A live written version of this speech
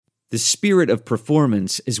The spirit of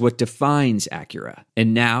performance is what defines Acura.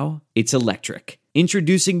 And now, it's electric.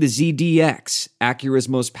 Introducing the ZDX, Acura's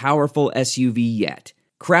most powerful SUV yet.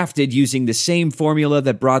 Crafted using the same formula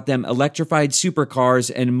that brought them electrified supercars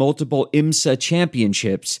and multiple IMSA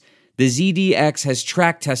championships, the ZDX has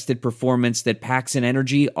track-tested performance that packs an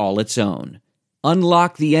energy all its own.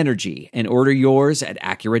 Unlock the energy and order yours at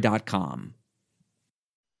Acura.com.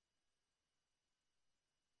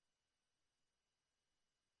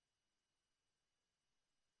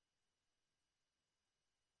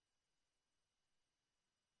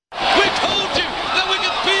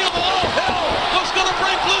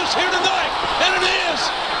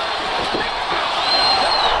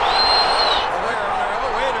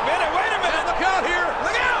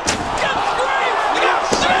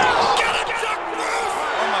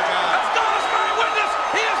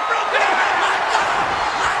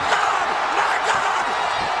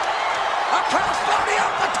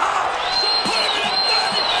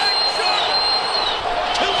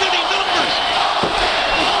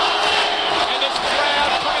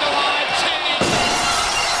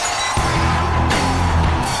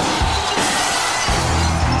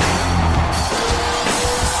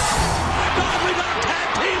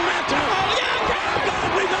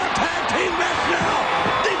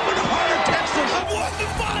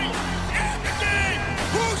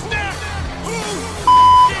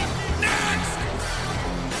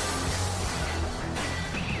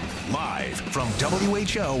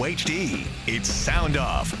 WHO HD, it's Sound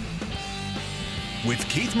Off with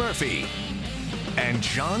Keith Murphy and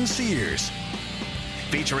John Sears,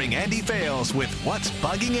 featuring Andy Fales with What's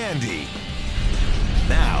Bugging Andy.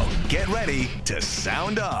 Now, get ready to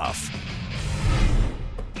sound off.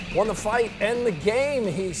 Won the fight and the game,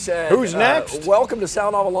 he said. Who's next? Welcome to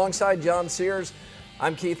Sound Off alongside John Sears.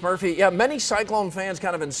 I'm Keith Murphy. Yeah, many Cyclone fans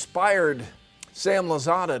kind of inspired Sam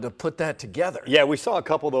Lozada to put that together. Yeah, we saw a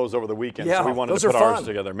couple of those over the weekend, so we wanted to put ours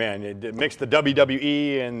together. Man, it mixed the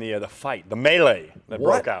WWE and the fight, the melee that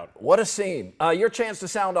broke out. What a scene. Your chance to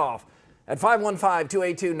sound off at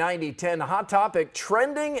 515-282-9010. Hot topic,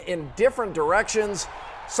 trending in different directions.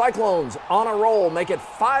 Cyclones on a roll, make it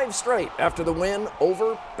 5 straight after the win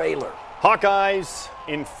over Baylor. Hawkeyes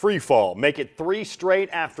in free fall, make it 3 straight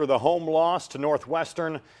after the home loss to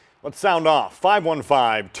Northwestern. Let's sound off.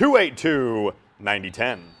 515-282-9010.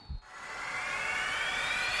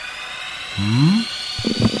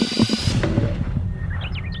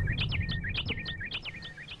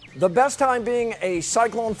 The best time being a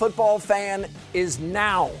Cyclone football fan is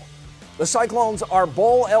now. The Cyclones are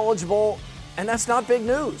bowl eligible, and that's not big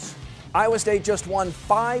news. Iowa State just won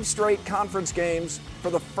 5 straight conference games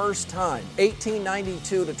for the first time.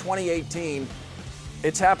 1892 to 2018.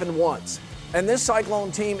 It's happened once. And this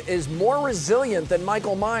Cyclone team is more resilient than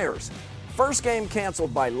Michael Myers. First game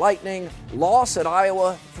canceled by lightning, loss at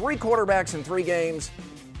Iowa, 3 quarterbacks in 3 games,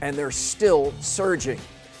 and they're still surging.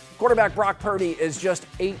 Quarterback Brock Purdy is just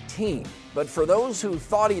 18, but for those who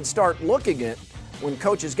thought he'd start looking it when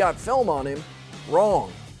coaches got film on him,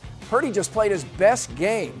 wrong. Purdy just played his best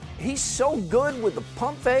game. He's so good with the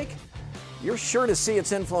pump fake, you're sure to see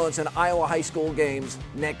its influence in Iowa high school games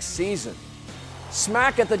next season.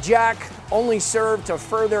 Smack at the Jack only served to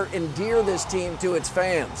further endear this team to its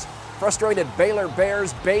fans. Frustrated Baylor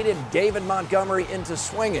Bears baited David Montgomery into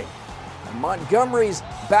swinging. And Montgomery's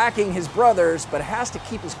backing his brothers, but has to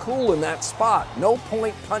keep his cool in that spot. No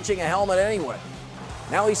point punching a helmet anyway.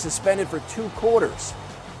 Now he's suspended for 2 quarters.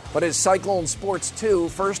 But as Cyclone Sports 2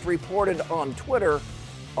 first reported on Twitter,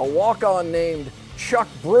 a walk-on named Chuck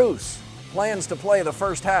Bruce plans to play the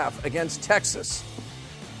first half against Texas.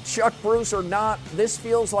 Chuck Bruce or not, this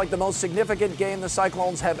feels like the most significant game the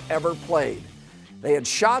Cyclones have ever played. They had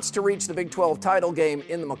shots to reach the Big 12 title game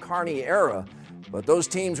in the McCarney era, but those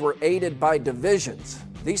teams were aided by divisions.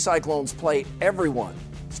 These Cyclones play everyone.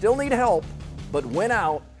 Still need help, but win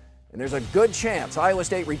out, and there's a good chance Iowa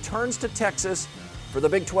State returns to Texas for the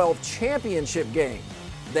Big 12 championship game.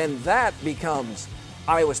 Then that becomes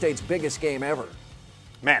Iowa State's biggest game ever.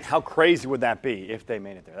 Man, how crazy would that be if they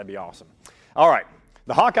made it there? That'd be awesome. All right.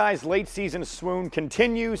 The Hawkeyes' late season swoon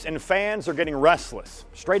continues, and fans are getting restless,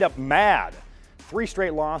 straight up mad. 3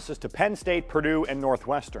 straight losses to Penn State, Purdue, and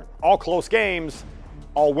Northwestern. All close games,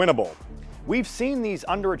 all winnable. We've seen these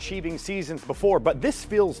underachieving seasons before, but this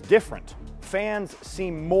feels different. Fans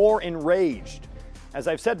seem more enraged. As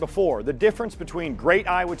I've said before, the difference between great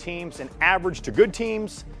Iowa teams and average to good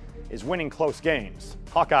teams is winning close games.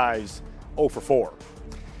 Hawkeyes 0 for 4.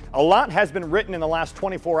 A lot has been written in the last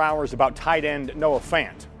 24 hours about tight end Noah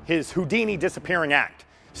Fant, his Houdini disappearing act.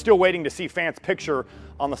 Still waiting to see Fant's picture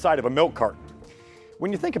on the side of a milk carton.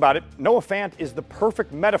 When you think about it, Noah Fant is the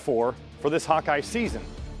perfect metaphor for this Hawkeye season.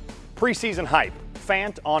 Preseason hype,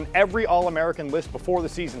 Fant on every All-American list before the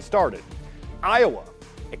season started. Iowa,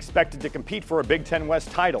 expected to compete for a Big Ten West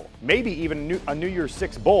title, maybe even a New Year's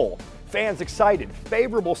Six bowl. Fans excited,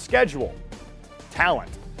 favorable schedule. Talent.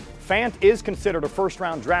 Fant is considered a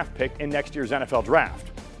first-round draft pick in next year's NFL draft.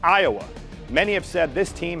 Iowa. Many have said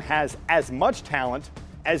this team has as much talent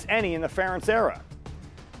as any in the Ferentz era.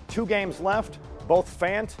 2 games left. Both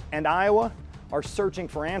Fant and Iowa are searching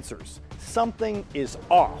for answers. Something is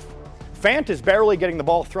off. Fant is barely getting the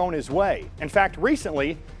ball thrown his way. In fact,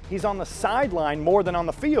 recently, he's on the sideline more than on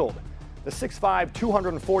the field. The 6'5",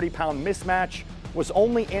 240-pound mismatch was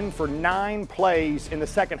only in for 9 plays in the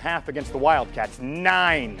second half against the Wildcats.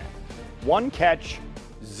 9. 1 catch,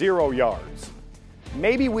 0 yards.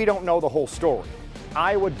 Maybe we don't know the whole story.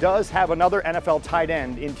 Iowa does have another NFL tight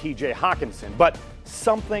end in TJ Hawkinson, but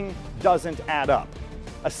something doesn't add up.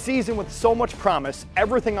 A season with so much promise,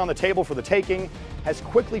 everything on the table for the taking, has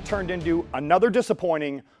quickly turned into another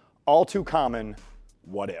disappointing, all too common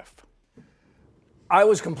what if. I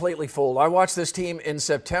was completely fooled. I watched this team in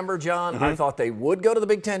September, John. I thought they would go to the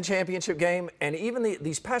Big Ten championship game, and even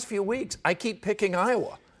these past few weeks, I keep picking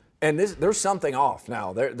Iowa. And there's something off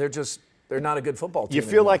now. They're not a good football team. You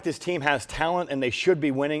feel like this team has talent and they should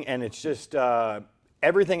be winning, and it's just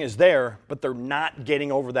everything is there, but they're not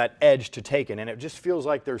getting over that edge to take it. And it just feels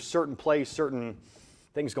like there's certain plays, certain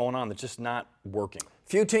things going on that's just not working.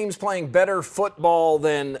 Few teams playing better football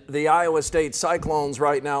than the Iowa State Cyclones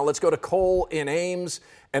right now. Let's go to Cole in Ames.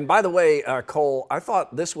 And by the way, Cole, I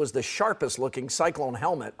thought this was the sharpest looking Cyclone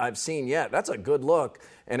helmet I've seen yet. That's a good look,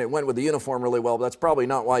 and it went with the uniform really well, but that's probably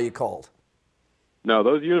not why you called. No,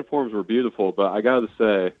 those uniforms were beautiful, but I got to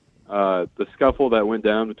say, the scuffle that went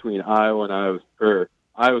down between Iowa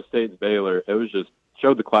State and Baylor, it was just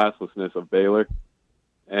showed the classlessness of Baylor.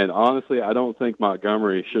 And honestly, I don't think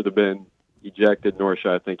Montgomery should have been ejected, nor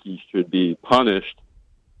should I think he should be punished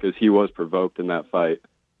because he was provoked in that fight.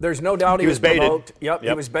 There's no doubt he was provoked. Yep,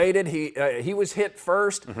 he was baited. He was hit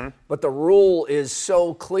first, but the rule is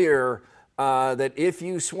so clear that if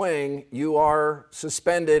you swing, you are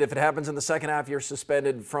suspended. If it happens in the second half, you're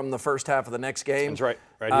suspended from the first half of the next game. That's right.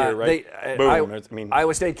 Right here, right? Boom.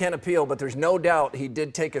 Iowa State can't appeal, but there's no doubt he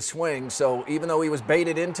did take a swing. So even though he was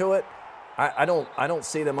baited into it, I don't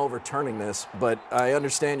see them overturning this, but I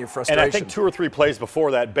understand your frustration. And I think 2 or 3 plays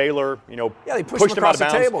before that, Baylor, they pushed him out of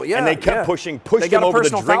bounds, table. and they kept pushed him over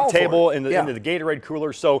the drink table into the Gatorade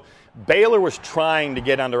cooler. So Baylor was trying to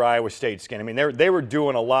get under Iowa State's skin. I mean, they were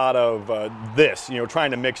doing a lot of this,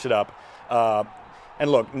 trying to mix it up.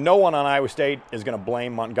 And look, no one on Iowa State is going to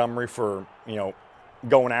blame Montgomery for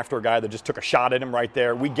going after a guy that just took a shot at him right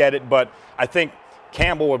there. We get it, but I think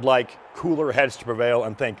Campbell would like cooler heads to prevail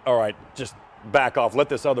and think, all right, just back off. Let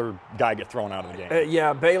this other guy get thrown out of the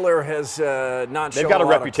game. Baylor has not shown a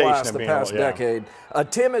lot of class the past decade.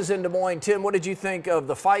 Tim is in Des Moines. Tim, what did you think of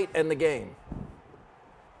the fight and the game?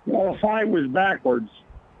 Well, the fight was backwards.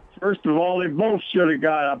 First of all, they both should have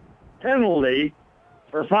got a penalty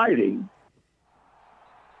for fighting.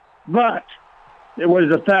 But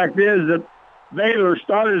the fact is that Baylor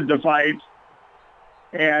started the fight,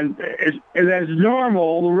 and as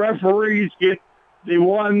normal, the referees get the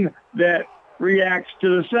one that reacts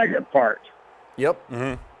to the second part. Yep.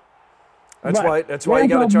 That's why you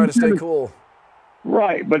got to try to stay cool.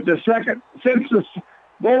 Right, but the second, since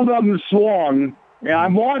both of them swung, and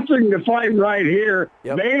I'm watching the fight right here,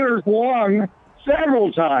 Baylor swung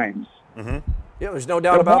several times. Yeah, there's no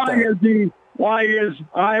doubt about that. Why is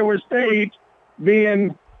Iowa State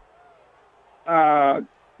being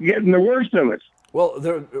getting the worst of it? Well,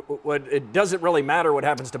 it doesn't really matter what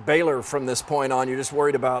happens to Baylor from this point on. You're just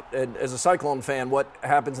worried about, as a Cyclone fan, what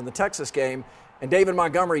happens in the Texas game. And David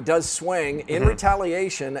Montgomery does swing in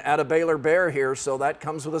retaliation at a Baylor Bear here, so that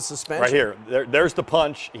comes with a suspension. Right here. There's the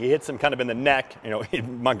punch. He hits him kind of in the neck.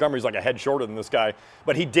 Montgomery's like a head shorter than this guy,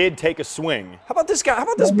 but he did take a swing. How about this guy? How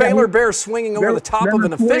about this Baylor Bear swinging over the top of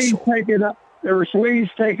an official? There were swings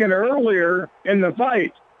taken earlier in the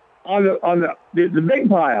fight on the big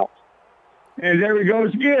pile. And there he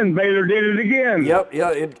goes again. Baylor did it again.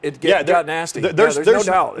 It got nasty. There's no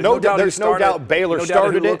doubt. There's no doubt Baylor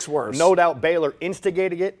started it. Worse. No doubt Baylor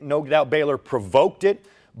instigated it. No doubt Baylor provoked it.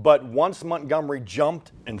 But once Montgomery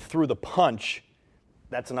jumped and threw the punch,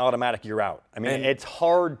 that's an automatic you're out. I mean, it's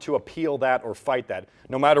hard to appeal that or fight that.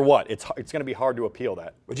 No matter what, it's going to be hard to appeal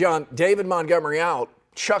that. Well, John, David Montgomery out.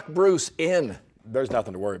 Chuck Bruce in. There's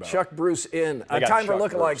nothing to worry about. Chuck Bruce in. Time for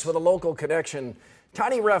lookalikes with a local connection.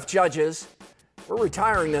 Tiny Ref judges We're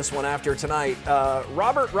retiring this one after tonight.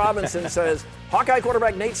 Robert Robinson says, Hawkeye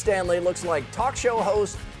quarterback Nate Stanley looks like talk show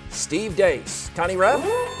host Steve Dace. Connie Rev?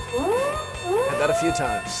 Had that a few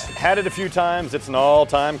times. Had it a few times. It's an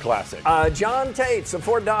all-time classic. John Tates of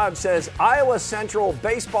Fort Dodge says, Iowa Central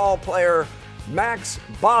baseball player Max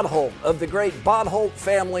Bodholt of the great Bodholt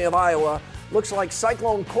family of Iowa looks like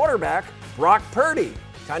Cyclone quarterback Brock Purdy.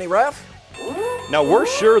 Connie Rev? Now, we're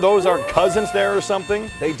sure those aren't cousins there or something.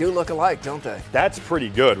 They do look alike, don't they? That's pretty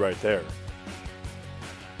good right there.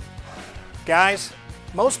 Guys,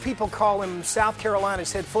 most people call him South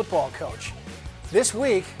Carolina's head football coach. This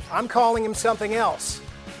week, I'm calling him something else.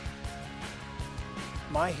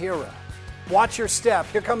 My hero. Watch your step.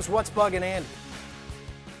 Here comes What's Bugging Andy.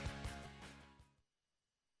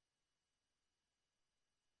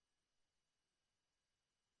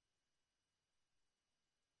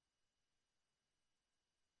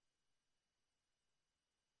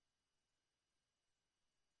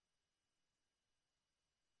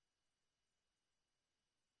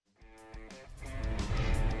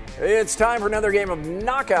 It's time for another game of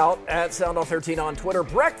Knockout at SoundOFF 13 on Twitter.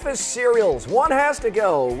 Breakfast cereals. One has to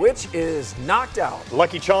go. Which is knocked out?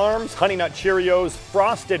 Lucky Charms, Honey Nut Cheerios,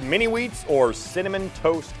 Frosted Mini Wheats, or Cinnamon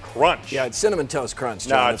Toast Crunch? Yeah, it's Cinnamon Toast Crunch,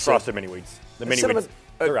 John. No, it's Frosted Mini Wheats. The Mini Wheats,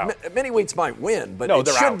 they're out. Mini Wheats might win, but No, it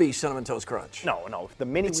they're should out. be Cinnamon Toast Crunch. No, the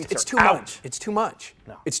Mini Wheats It's are too out. much. It's too much.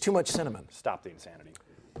 No. It's too much cinnamon. Stop the insanity.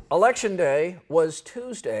 Election Day was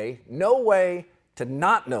Tuesday. No way to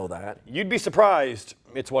not know that. You'd be surprised.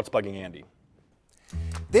 It's What's Bugging Andy.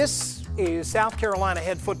 This is South Carolina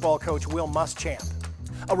head football coach Will Muschamp.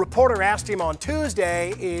 A reporter asked him on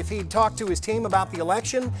Tuesday if he'd talked to his team about the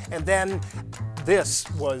election, and then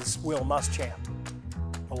this was Will Muschamp.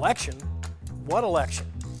 Election? What election?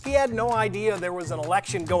 He had no idea there was an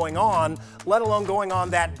election going on, let alone going on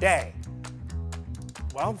that day.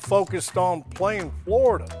 Well, I'm focused on playing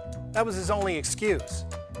Florida. That was his only excuse.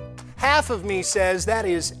 Half of me says that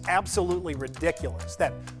is absolutely ridiculous,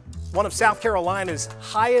 that one of South Carolina's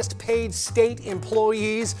highest paid state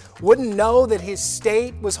employees wouldn't know that his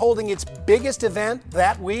state was holding its biggest event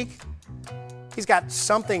that week. He's got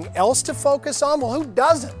something else to focus on? Well, who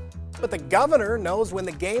doesn't? But the governor knows when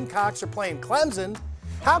the Gamecocks are playing Clemson.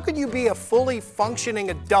 How could you be a fully functioning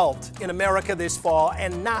adult in America this fall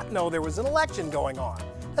and not know there was an election going on?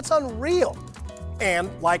 That's unreal. And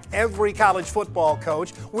like every college football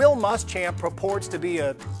coach, Will Muschamp purports to be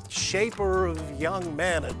a shaper of young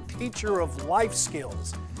men, a teacher of life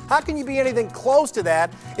skills. How can you be anything close to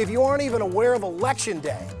that if you aren't even aware of Election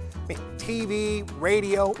Day? I mean, TV,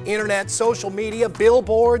 radio, internet, social media,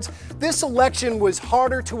 billboards. This election was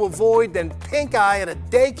harder to avoid than pink eye at a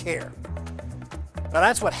daycare. Now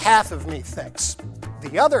that's what half of me thinks.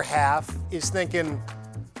 The other half is thinking,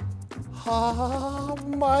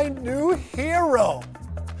 my new hero.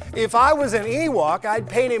 If I was an Ewok, I'd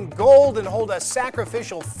paint him gold and hold a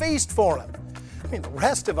sacrificial feast for him. I mean, the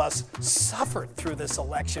rest of us suffered through this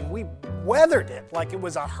election. We weathered it like it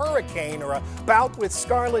was a hurricane or a bout with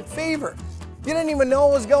scarlet fever. You didn't even know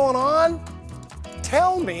what was going on?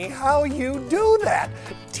 Tell me how you do that.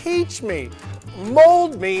 Teach me.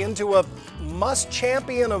 Mold me into a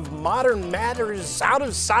champion of modern matters, out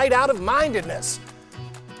of sight, out of mindedness.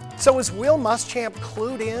 So is Will Muschamp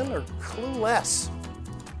clued in or clueless?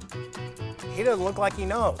 He doesn't look like he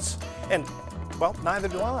knows. And, well, neither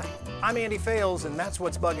do I. I'm Andy Fales, and that's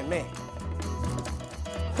what's bugging me.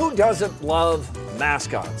 Who doesn't love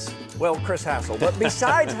mascots? Well, Chris Hassel. But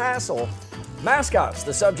besides Hassel, mascots,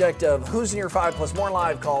 the subject of Who's in Your 5 plus more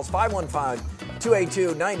live calls,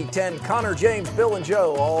 515-282-9010. Connor, James, Bill, and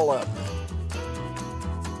Joe all up.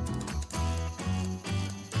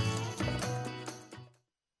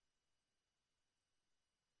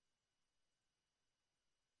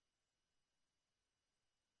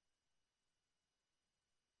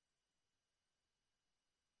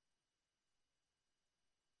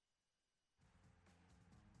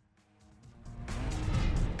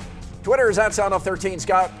 Twitter is at SoundOff13.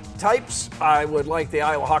 Scott types, I would like the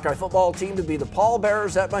Iowa Hawkeye football team to be the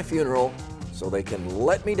pallbearers at my funeral so they can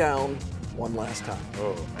let me down one last time.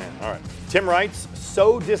 Oh, man. All right. Tim writes,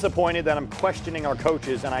 so disappointed that I'm questioning our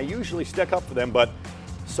coaches, and I usually stick up for them, but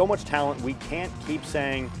so much talent, we can't keep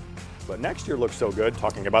saying, but next year looks so good,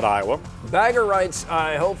 talking about Iowa. Bagger writes,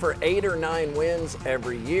 I hope for 8 or 9 wins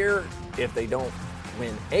every year. If they don't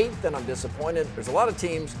win 8, then I'm disappointed. There's a lot of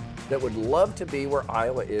teams that would love to be where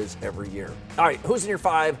Iowa is every year. All right, who's in your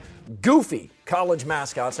 5 goofy college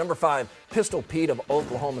mascots? Number 5, Pistol Pete of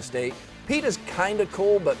Oklahoma State. Pete is kind of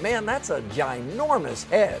cool, but man, that's a ginormous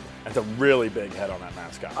head. That's a really big head on that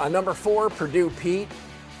mascot. Number 4, Purdue Pete.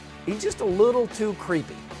 He's just a little too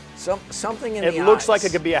creepy. Something in the eyes. It looks like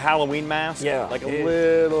it could be a Halloween mask. Yeah. Like a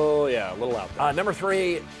little out there. Number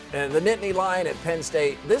 3, the Nittany Lion at Penn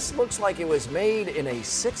State. This looks like it was made in a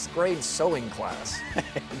 6th grade sewing class.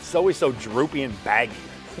 It's always so droopy and baggy.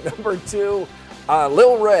 Number 2,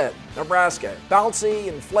 Lil Red, Nebraska. Bouncy,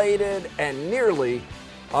 inflated, and nearly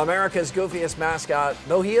America's goofiest mascot,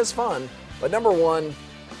 though he is fun. But number 1,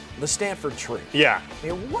 the Stanford tree. Yeah. I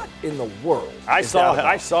mean, what in the world? I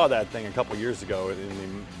saw that thing a couple years ago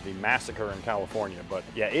in the massacre in California. But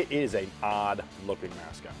yeah, it is an odd-looking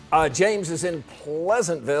mascot. James is in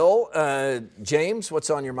Pleasantville. James, what's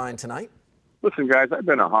on your mind tonight? Listen, guys, I've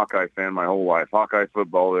been a Hawkeye fan my whole life. Hawkeye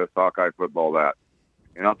football this, Hawkeye football that.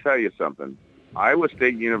 And I'll tell you something. Iowa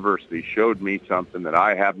State University showed me something that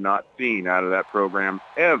I have not seen out of that program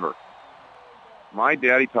ever. My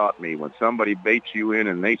daddy taught me when somebody baits you in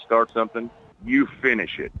and they start something, you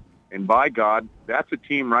finish it. And by God, that's a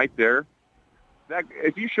team right there. That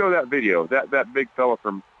if you show that video, that big fella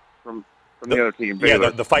from the other team, Baylor, yeah,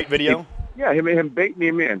 the fight video. Him baiting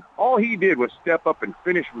him in. All he did was step up and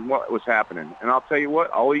finish with what was happening. And I'll tell you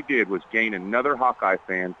what, all he did was gain another Hawkeye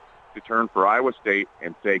fan to turn for Iowa State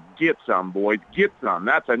and say, "Get some, boys, get some."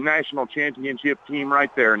 That's a national championship team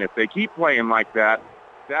right there. And if they keep playing like that,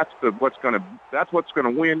 that's what's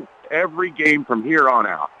gonna win every game from here on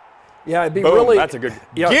out. Yeah, it'd be Boom, really. That's a good.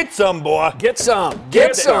 Get some, boy. Get some.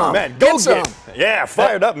 Get some. Man, Get some. Yeah,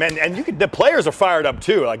 fired up, man. And the players are fired up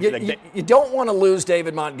too. Like you don't want to lose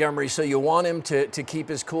David Montgomery, so you want him to keep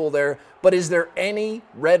his cool there. But is there any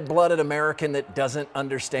red-blooded American that doesn't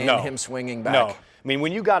understand him swinging back? No. I mean,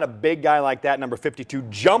 when you got a big guy like that, number 52,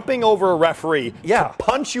 jumping over a referee to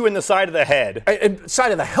punch you in the side of the head.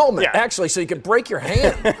 Side of the helmet, actually, so you could break your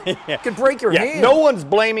hand. You could break your hand. No one's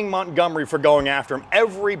blaming Montgomery for going after him.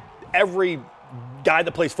 Every guy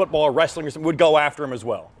that plays football or wrestling or something would go after him as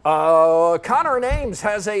well. Connor in Ames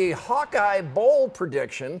has a Hawkeye Bowl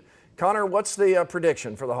prediction. Connor, what's the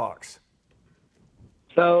prediction for the Hawks?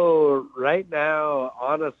 So right now,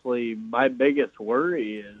 honestly, my biggest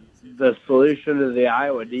worry is the solution to the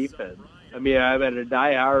Iowa defense. I mean, I've been a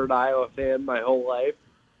diehard Iowa fan my whole life,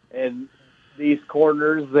 and these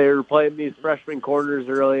corners, they were playing these freshman corners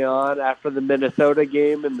early on. After the Minnesota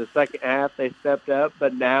game in the second half, they stepped up,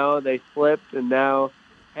 but now they slipped, and now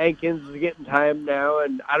Hankins is getting time now,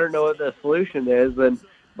 and I don't know what the solution is. And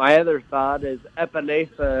my other thought is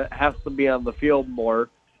Epinesa has to be on the field more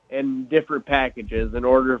in different packages in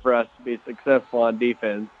order for us to be successful on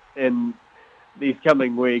defense in these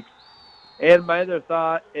coming weeks. And my other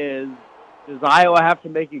thought is, does Iowa have to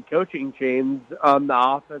make a coaching change on the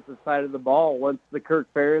offensive side of the ball once the Kirk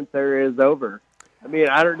Ferentz era is over? I mean,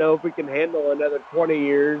 I don't know if we can handle another 20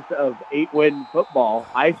 years of 8-win football.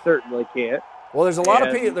 I certainly can't. Well, there's a lot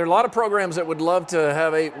of people, there are a lot of programs that would love to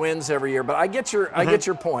have 8 wins every year, but I get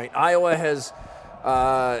your point. Iowa has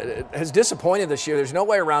disappointed this year. There's no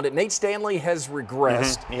way around it. Nate Stanley has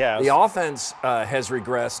regressed. The offense has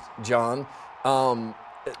regressed, John.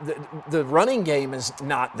 The running game is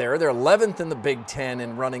not there. They're 11th in the Big Ten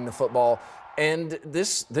in running the football. And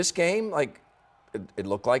this game, it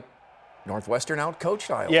looked like Northwestern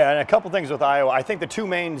outcoached Iowa. Yeah, and a couple things with Iowa. I think the two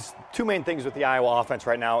main things with the Iowa offense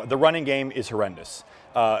right now, the running game is horrendous.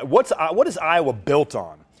 What is Iowa built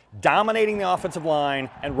on? Dominating the offensive line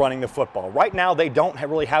and running the football. Right now, they don't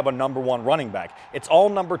really have a number one running back. It's all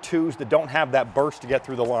number twos that don't have that burst to get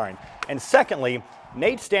through the line. And secondly,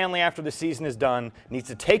 Nate Stanley, after the season is done, needs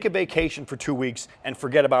to take a vacation for 2 weeks and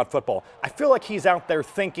forget about football. I feel like he's out there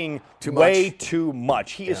thinking way too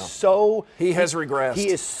much. He has regressed. He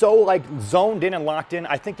is so zoned in and locked in.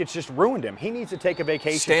 I think it's just ruined him. He needs to take a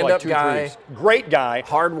vacation for 2 weeks. Great guy.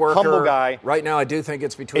 Hard worker. Humble guy. Right now, I do think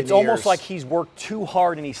it's between the It's almost years. like he's worked too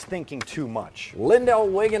hard and he's thinking too much. Lindell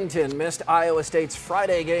Wigginton missed Iowa State's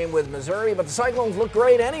Friday game with Missouri, but the Cyclones look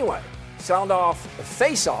great anyway. SoundOFF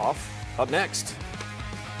Face-Off up next.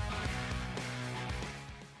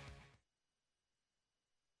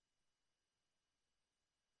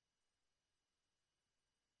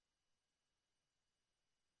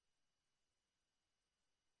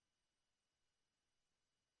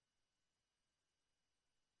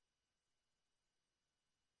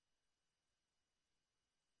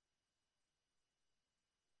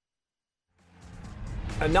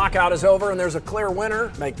 A knockout is over and there's a clear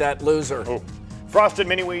winner. Make that loser. Oh. Frosted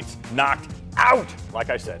Mini Wheats knocked out,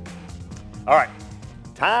 like I said. All right,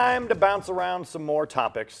 time to bounce around some more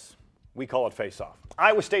topics. We call it face-off.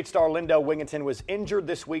 Iowa State star Lindell Wigginton was injured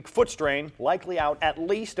this week, foot strain, likely out at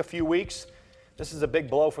least a few weeks. This is a big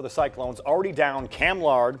blow for the Cyclones. Already down Cam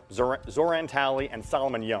Lard, Zoran Talley, and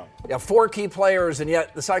Solomon Young. Yeah, 4 key players, and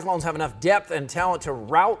yet the Cyclones have enough depth and talent to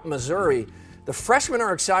rout Missouri. The freshmen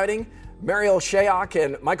are exciting. Mariel Shayok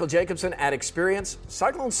and Michael Jacobson add experience.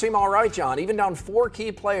 Cyclones seem all right, John, even down 4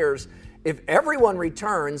 key players. If everyone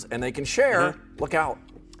returns and they can share, look out.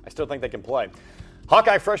 I still think they can play.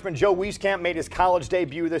 Hawkeye freshman Joe Wieskamp made his college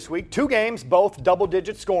debut this week. 2 games, both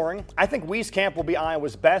double-digit scoring. I think Wieskamp will be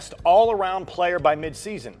Iowa's best all-around player by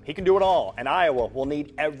midseason. He can do it all, and Iowa will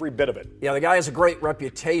need every bit of it. Yeah, the guy has a great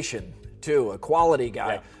reputation, too, a quality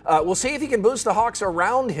guy. Yeah. We'll see if he can boost the Hawks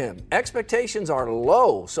around him. Expectations are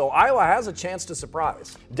low, so Iowa has a chance to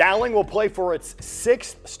surprise. Dowling will play for its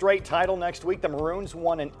 6th straight title next week. The Maroons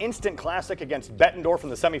won an instant classic against Bettendorf in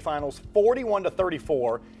the semifinals,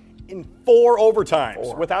 41-34. In 4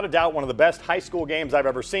 overtimes. Without a doubt, one of the best high school games I've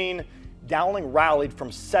ever seen. Dowling rallied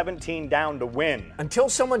from 17 down to win. Until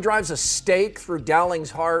someone drives a stake through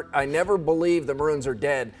Dowling's heart, I never believe the Maroons are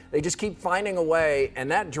dead. They just keep finding a way, and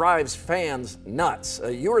that drives fans nuts.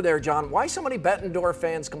 You were there, John. Why so many Bettendorf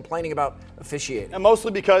fans complaining about officiating? And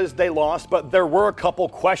mostly because they lost, but there were a couple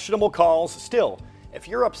questionable calls. Still, if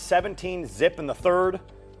you're up 17-0 in the 3rd,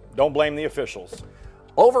 don't blame the officials.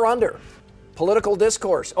 Over-under. Political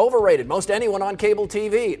discourse, overrated. Most anyone on cable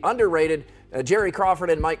TV, underrated. Jerry Crawford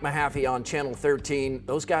and Mike Mahaffey on Channel 13.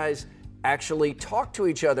 Those guys actually talk to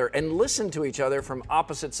each other and listen to each other from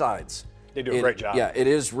opposite sides. They do a great job. Yeah, it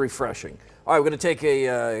is refreshing. All right, we're going to take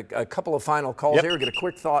a couple of final calls here. Get a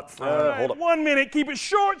quick thought from... hold up. 1 minute. Keep it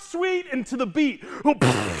short, sweet, and to the beat.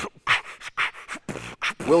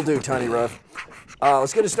 Will do, Tiny Ruff.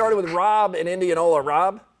 Let's get it started with Rob in Indianola.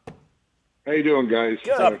 Rob? How you doing, guys?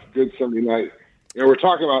 Good. Good Sunday night. We're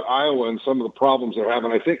talking about Iowa and some of the problems they're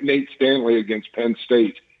having. I think Nate Stanley against Penn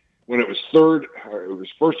State, when it was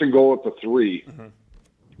 1st and goal at the 3,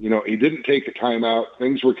 he didn't take a timeout.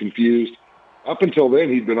 Things were confused. Up until then,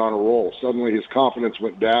 he'd been on a roll. Suddenly, his confidence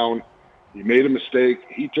went down. He made a mistake.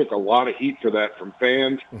 He took a lot of heat for that from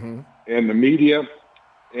fans and the media.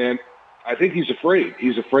 And I think he's afraid.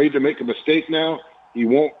 He's afraid to make a mistake now. He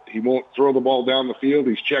won't throw the ball down the field.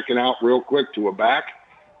 He's checking out real quick to a back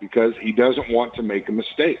because he doesn't want to make a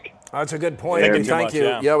mistake. That's a good point. And thank you.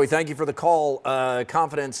 Yeah, we thank you for the call.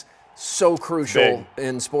 Confidence, so crucial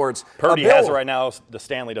in sports. Purdy has it right now. The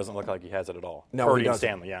Stanley doesn't look like he has it at all. No, Purdy and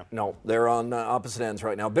Stanley, yeah. No, they're on opposite ends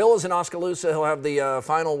right now. Bill is in Oskaloosa. He'll have the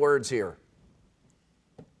final words here.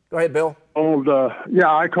 Go ahead, Bill.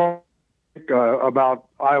 I called about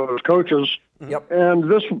Iowa's coaches. Yep. And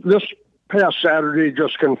this past Saturday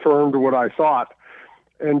just confirmed what I thought.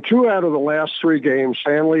 In 2 out of the last 3 games,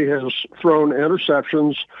 Stanley has thrown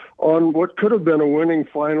interceptions on what could have been a winning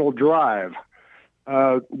final drive.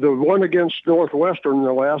 The one against Northwestern,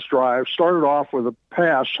 the last drive, started off with a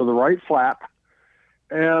pass to the right flap,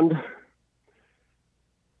 and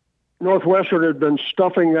Northwestern had been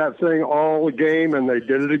stuffing that thing all the game, and they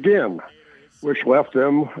did it again, which left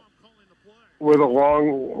them with a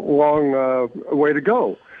long way to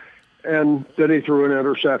go. And then he threw an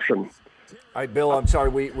interception. All right, Bill, I'm sorry.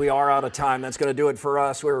 We are out of time. That's going to do it for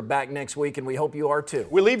us. We're back next week, and we hope you are too.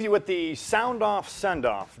 We leave you with the SoundOFF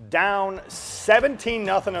send-off. Down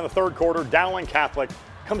 17-0 in the 3rd quarter. Dowling Catholic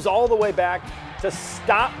comes all the way back to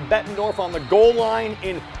stop Bettendorf on the goal line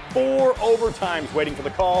in 4 overtimes, waiting for the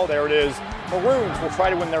call. There it is. Maroons will try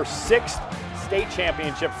to win their 6th state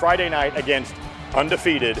championship Friday night against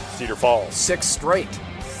undefeated Cedar Falls. 6th straight.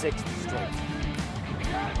 6th straight.